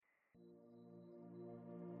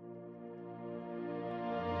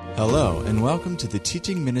Hello, and welcome to the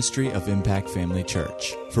teaching ministry of Impact Family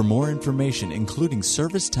Church. For more information, including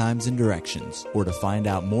service times and directions, or to find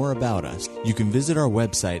out more about us, you can visit our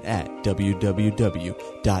website at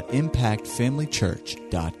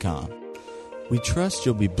www.impactfamilychurch.com. We trust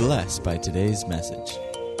you'll be blessed by today's message.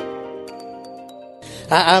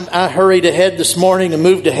 I hurried ahead this morning and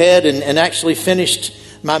moved ahead and actually finished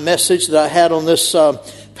my message that I had on this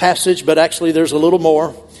passage, but actually there's a little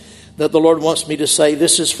more that the Lord wants me to say.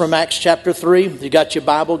 This is from Acts chapter 3. You got your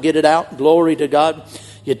Bible, get it out. Glory to God.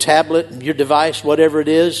 Your tablet, your device, whatever it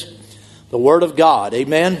is. The Word of God.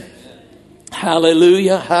 Amen.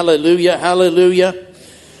 Hallelujah, hallelujah, hallelujah.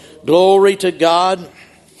 Glory to God.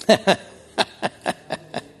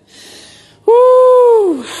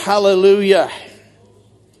 Woo, hallelujah.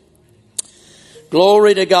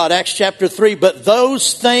 Glory to God. Acts chapter 3. But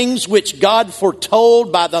those things which God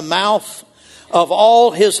foretold by the mouth of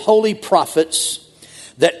all his holy prophets,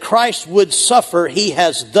 that Christ would suffer, he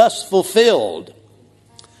has thus fulfilled.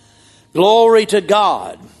 Glory to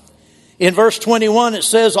God. In verse 21 it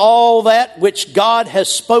says, all that which God has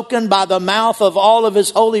spoken by the mouth of all of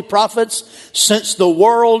his holy prophets since the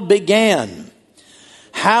world began.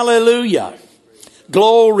 Hallelujah.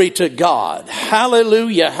 Glory to God.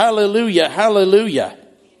 Hallelujah, hallelujah, hallelujah.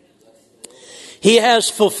 He has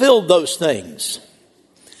fulfilled those things.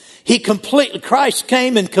 Christ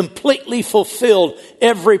came and completely fulfilled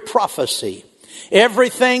every prophecy.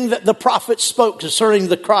 Everything that the prophets spoke concerning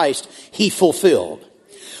the Christ, he fulfilled.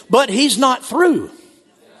 But he's not through.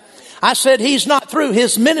 I said he's not through.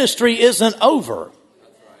 His ministry isn't over.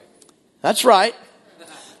 That's right.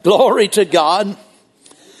 Glory to God.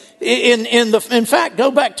 In fact,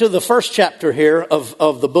 go back to the first chapter here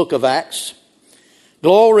of the book of Acts.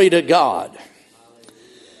 Glory to God.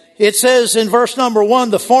 It says in verse number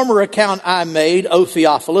 1, the former account I made, O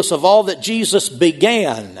Theophilus, of all that Jesus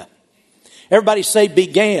began. Everybody say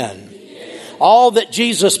began. All that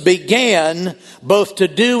Jesus began both to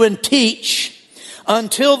do and teach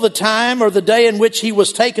until the time or the day in which he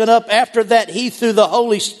was taken up. After that, he through the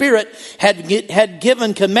Holy Spirit had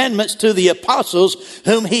given commandments to the apostles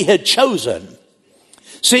whom he had chosen.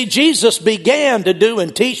 See, Jesus began to do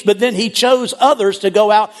and teach, but then he chose others to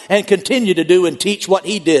go out and continue to do and teach what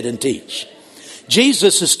he did and teach.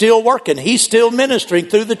 Jesus is still working. He's still ministering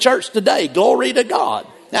through the church today. Glory to God.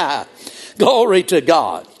 Glory to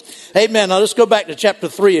God. Amen. Now let's go back to chapter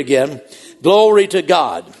 3 again. Glory to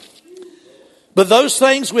God. But those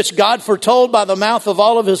things which God foretold by the mouth of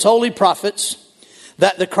all of his holy prophets,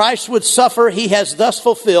 that the Christ would suffer, he has thus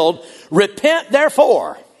fulfilled. Repent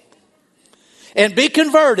therefore, and be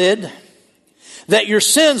converted, that your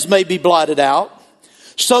sins may be blotted out,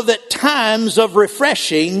 so that times of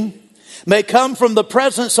refreshing may come from the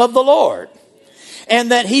presence of the Lord,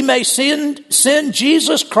 and that he may send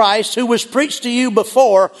Jesus Christ, who was preached to you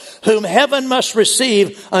before, whom heaven must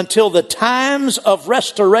receive until the times of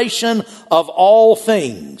restoration of all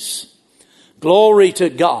things. Glory to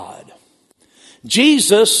God.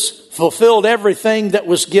 Jesus fulfilled everything that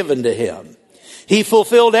was given to him. He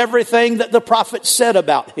fulfilled everything that the prophets said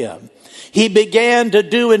about him. He began to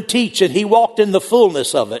do and teach, and he walked in the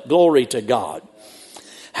fullness of it. Glory to God.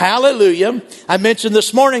 Hallelujah. I mentioned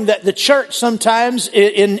this morning that the church sometimes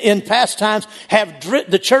in past times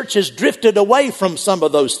the church has drifted away from some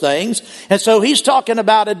of those things. And so he's talking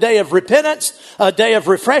about a day of repentance, a day of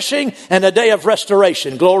refreshing, and a day of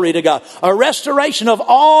restoration. Glory to God. A restoration of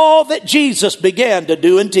all that Jesus began to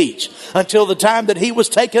do and teach until the time that he was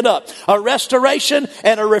taken up. A restoration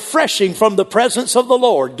and a refreshing from the presence of the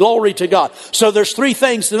Lord. Glory to God. So there's three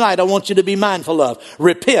things tonight I want you to be mindful of.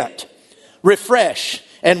 Repent, refresh,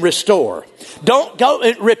 and restore. Don't go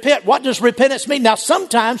and repent. What does repentance mean? Now,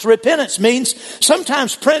 sometimes repentance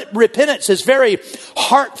is very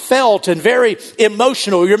heartfelt and very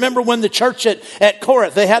emotional. You remember when the church at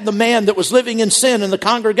Corinth, they had the man that was living in sin in the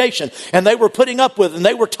congregation, and they were putting up with it, and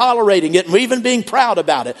they were tolerating it, and even being proud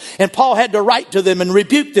about it. And Paul had to write to them and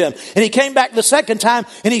rebuke them. And he came back the second time,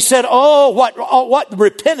 and he said, what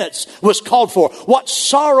repentance was called for. What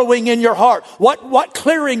sorrowing in your heart. What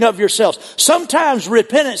clearing of yourselves. Sometimes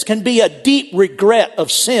repentance can be a deep regret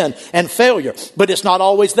of sin and failure, but it's not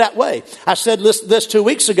always that way. I said this 2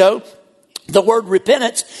 weeks ago. The word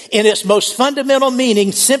repentance, in its most fundamental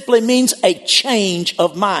meaning, simply means a change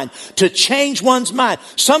of mind. To change one's mind.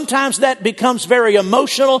 Sometimes that becomes very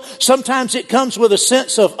emotional. Sometimes it comes with a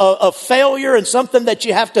sense of failure and something that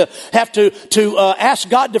you have to ask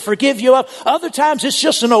God to forgive you of. Other times it's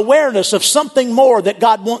just an awareness of something more that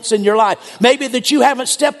God wants in your life. Maybe that you haven't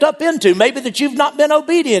stepped up into. Maybe that you've not been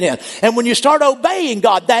obedient in. And when you start obeying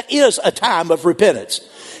God, that is a time of repentance.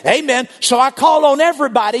 Amen. So I call on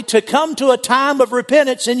everybody to come to a time of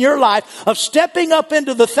repentance in your life, of stepping up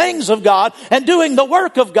into the things of God and doing the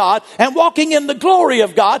work of God and walking in the glory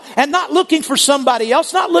of God and not looking for somebody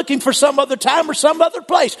else, not looking for some other time or some other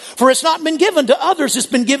place. For it's not been given to others, it's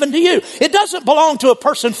been given to you. It doesn't belong to a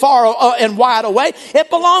person far and wide away. It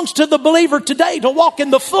belongs to the believer today to walk in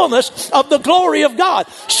the fullness of the glory of God.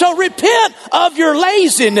 So repent of your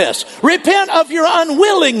laziness. Repent of your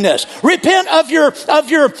unwillingness. Repent of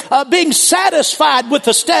your being satisfied with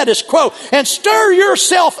the status quo, and stir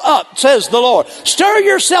yourself up, says the Lord. Stir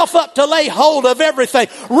yourself up to lay hold of everything.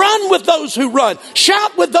 Run with those who run.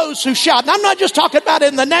 Shout with those who shout. And I'm not just talking about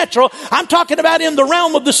in the natural. I'm talking about in the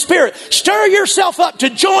realm of the Spirit. Stir yourself up to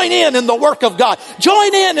join in the work of God.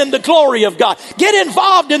 Join in the glory of God. Get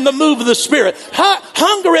involved in the move of the Spirit.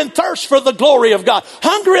 Hunger and thirst for the glory of God.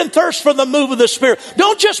 Hunger and thirst for the move of the Spirit.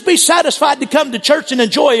 Don't just be satisfied to come to church and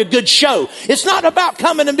enjoy a good show. It's not about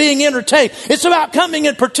coming and being entertained. It's about coming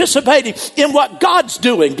and participating in what God's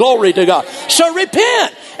doing. Glory to God. So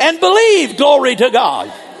repent and believe. Glory to God.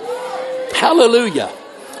 Hallelujah.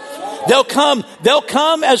 They'll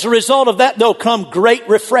come as a result of that. They'll come great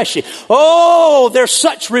refreshing. Oh, there's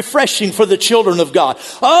such refreshing for the children of God.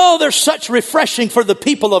 Oh, there's such refreshing for the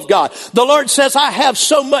people of God. The Lord says, I have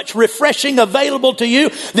so much refreshing available to you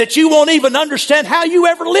that you won't even understand how you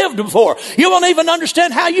ever lived before. You won't even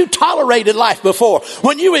understand how you tolerated life before.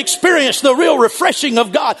 When you experience the real refreshing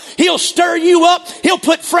of God, He'll stir you up. He'll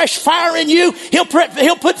put fresh fire in you. He'll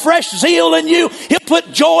put fresh zeal in you. He'll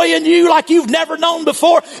put joy in you like you've never known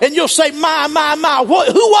before. And you'll say, my,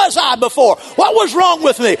 who was I before? What was wrong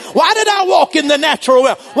with me? Why did I walk in the natural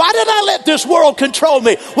realm? Why did I let this world control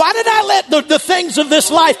me? Why did I let the things of this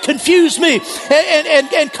life confuse me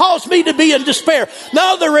and cause me to be in despair?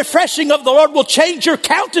 No, the refreshing of the Lord will change your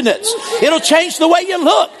countenance. It'll change the way you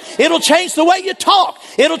look. It'll change the way you talk.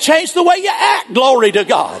 It'll change the way you act. Glory to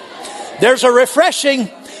God. There's a refreshing.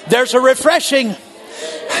 There's a refreshing.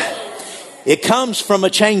 It comes from a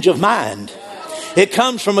change of mind. It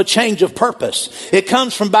comes from a change of purpose. It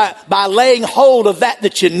comes from by laying hold of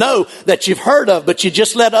that you know, that you've heard of, but you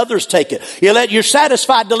just let others take it. You're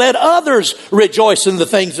satisfied to let others rejoice in the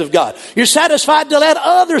things of God. You're satisfied to let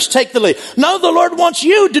others take the lead. No, the Lord wants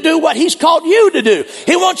you to do what He's called you to do.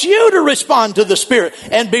 He wants you to respond to the Spirit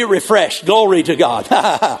and be refreshed. Glory to God.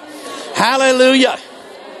 Hallelujah.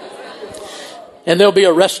 And there'll be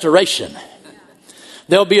a restoration.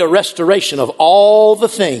 There'll be a restoration of all the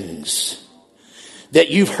things that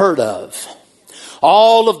you've heard of,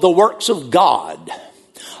 all of the works of God,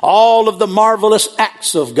 all of the marvelous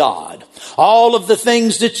acts of God, all of the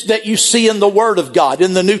things that you see in the Word of God,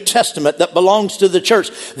 in the New Testament that belongs to the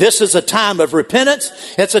church. This is a time of repentance.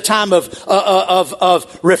 It's a time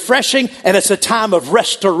of refreshing, and it's a time of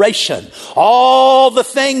restoration. All the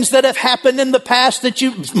things that have happened in the past that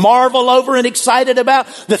you marvel over and excited about,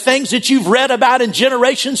 the things that you've read about in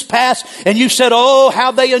generations past, and you said, oh,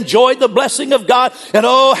 how they enjoyed the blessing of God, and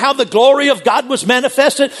oh, how the glory of God was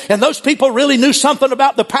manifested, and those people really knew something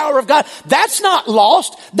about the power of God. That's not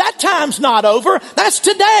lost. That time's not over. That's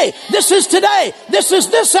today. This is today. This is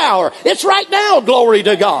this hour. It's right now. Glory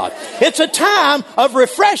to God. It's a time of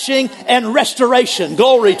refreshing and restoration.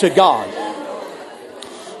 Glory to God.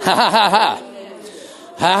 Ha ha ha ha.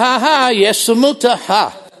 Ha ha ha. Yes, samuta.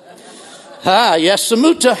 Ha. Ha. Yes,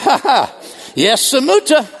 samuta. Ha ha. Yes,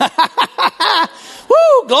 samuta. Ha ha ha ha.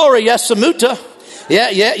 Woo. Glory. Yes, samuta.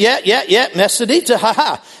 Yeah. Mesadita. Ha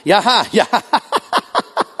ha. Ya ha. Ya ha.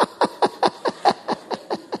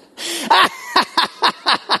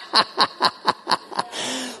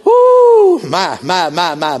 Woo! My.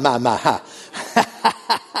 Ha.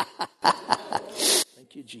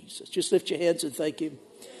 Thank you, Jesus. Just lift your hands and thank Him.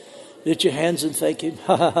 Lift your hands and thank Him.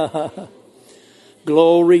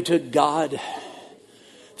 Glory to God.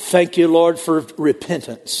 Thank you, Lord, for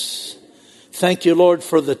repentance. Thank you, Lord,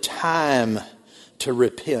 for the time to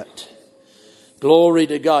repent. Glory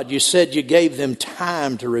to God. You said you gave them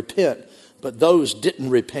time to repent, but those didn't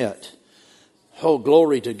repent. Oh,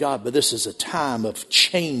 glory to God. But this is a time of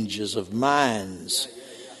changes of minds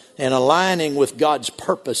and aligning with God's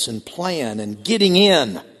purpose and plan and getting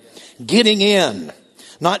in.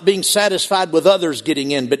 Not being satisfied with others getting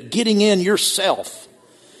in, but getting in yourself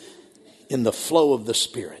in the flow of the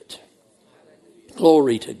Spirit.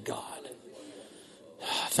 Glory to God.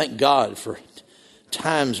 Thank God for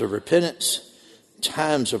times of repentance,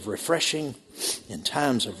 times of refreshing, and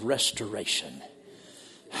times of restoration.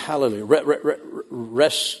 Hallelujah.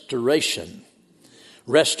 Restoration.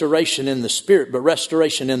 Restoration in the Spirit, but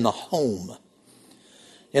restoration in the home.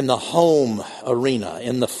 In the home arena,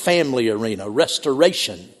 in the family arena.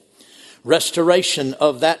 Restoration. Restoration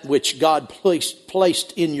of that which God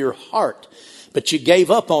placed in your heart. But you gave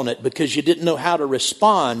up on it because you didn't know how to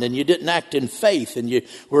respond, and you didn't act in faith, and you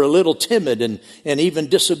were a little timid and even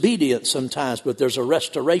disobedient sometimes. But there's a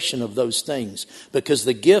restoration of those things, because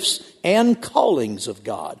the gifts and callings of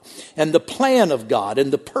God and the plan of God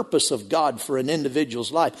and the purpose of God for an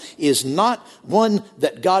individual's life is not one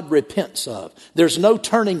that God repents of. There's no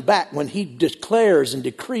turning back when He declares and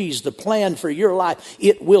decrees the plan for your life.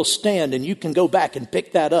 It will stand, and you can go back and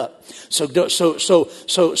pick that up. So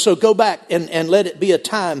go back and let it be a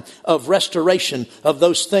time of restoration of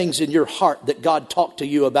those things in your heart that God talked to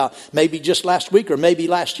you about, maybe just last week, or maybe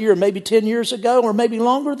last year, or maybe 10 years ago, or maybe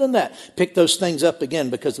longer than that. Pick those things up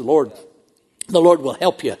again, because the Lord will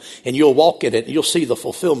help you, and you'll walk in it, and you'll see the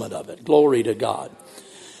fulfillment of it. Glory to God.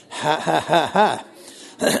 Ha ha ha ha.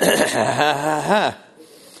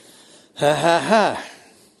 Ha ha ha ha.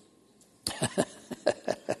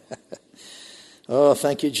 Oh,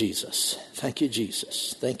 thank you, Jesus. Thank you,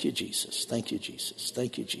 Jesus. Thank you, Jesus. Thank you, Jesus.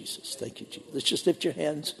 Thank you, Jesus. Thank you, Jesus. Let's just lift your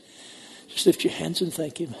hands. Just lift your hands and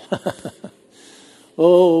thank Him.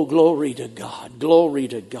 Oh, glory to God. Glory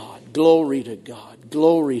to God. Glory to God.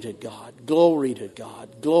 Glory to God. Glory to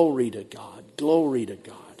God. Glory to God. Glory to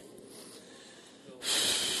God.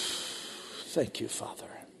 Thank you,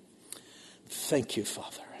 Father. Thank you,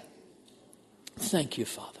 Father. Thank you,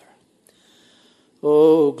 Father.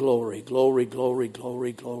 Oh, glory, glory, glory,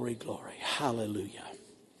 glory, glory, glory. Hallelujah.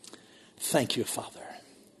 Thank you, Father.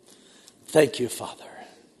 Thank you, Father.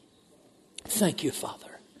 Thank you,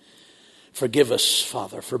 Father. Forgive us,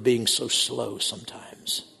 Father, for being so slow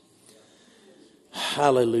sometimes.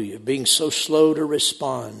 Hallelujah. Being so slow to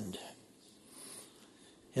respond.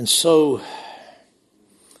 And so,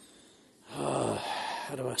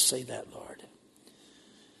 how do I say that, Lord?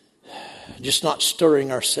 Just not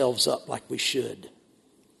stirring ourselves up like we should.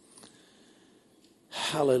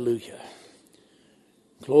 Hallelujah.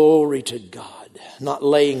 Glory to God. Not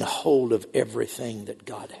laying hold of everything that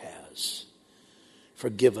God has.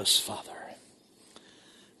 Forgive us, Father.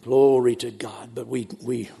 Glory to God. But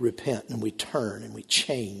we repent and we turn and we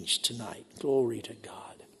change tonight. Glory to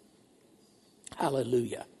God.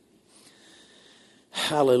 Hallelujah.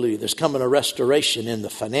 Hallelujah. There's coming a restoration in the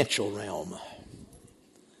financial realm.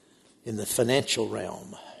 In the financial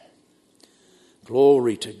realm.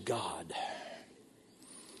 Glory to God.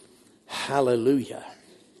 Hallelujah.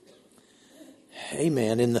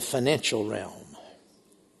 Amen. In the financial realm.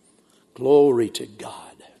 Glory to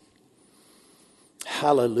God.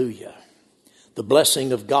 Hallelujah. The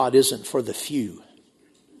blessing of God isn't for the few.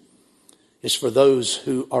 It's for those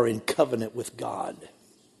who are in covenant with God.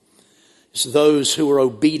 It's those who are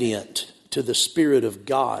obedient to the Spirit of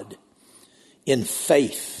God in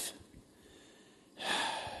faith.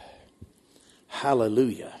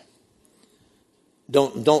 Hallelujah.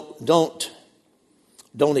 Don't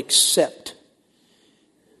accept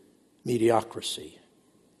mediocrity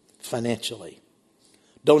financially.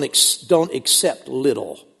 Don't accept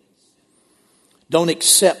little. Don't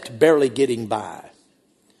accept barely getting by.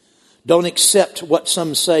 Don't accept what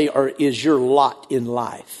some say is your lot in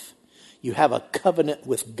life. You have a covenant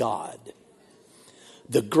with God,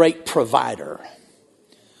 the great provider,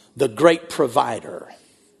 the great provider,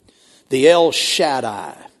 the El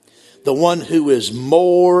Shaddai, the one who is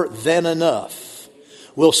more than enough,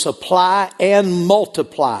 will supply and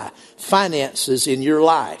multiply finances in your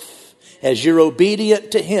life as you're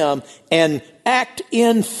obedient to Him and act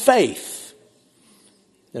in faith.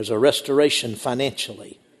 There's a restoration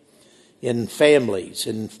financially in families,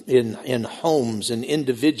 in homes, in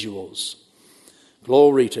individuals.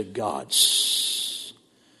 Glory to God.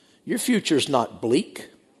 Your future's not bleak.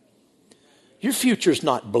 Your future's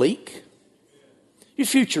not bleak. Your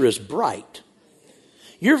future is bright.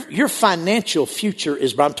 Your financial future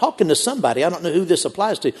is bright. I'm talking to somebody. I don't know who this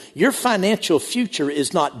applies to. Your financial future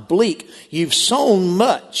is not bleak. You've sown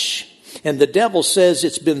much. And the devil says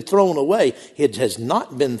it's been thrown away. It has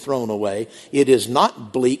not been thrown away. It is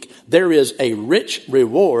not bleak. There is a rich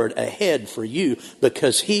reward ahead for you,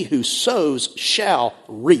 because he who sows shall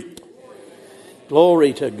reap.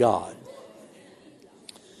 Glory to God.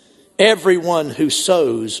 Everyone who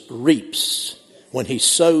sows reaps when he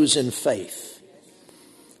sows in faith.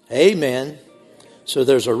 Amen. So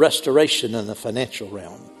there's a restoration in the financial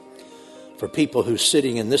realm for people who are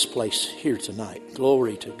sitting in this place here tonight.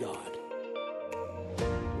 Glory to God.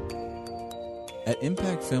 At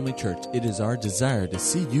Impact Family Church, it is our desire to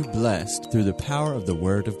see you blessed through the power of the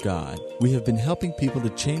Word of God. We have been helping people to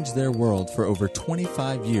change their world for over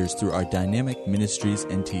 25 years through our dynamic ministries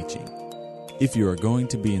and teaching. If you are going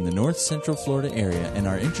to be in the North Central Florida area and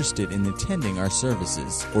are interested in attending our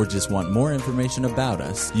services or just want more information about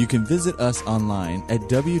us, you can visit us online at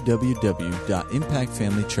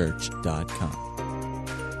www.impactfamilychurch.com.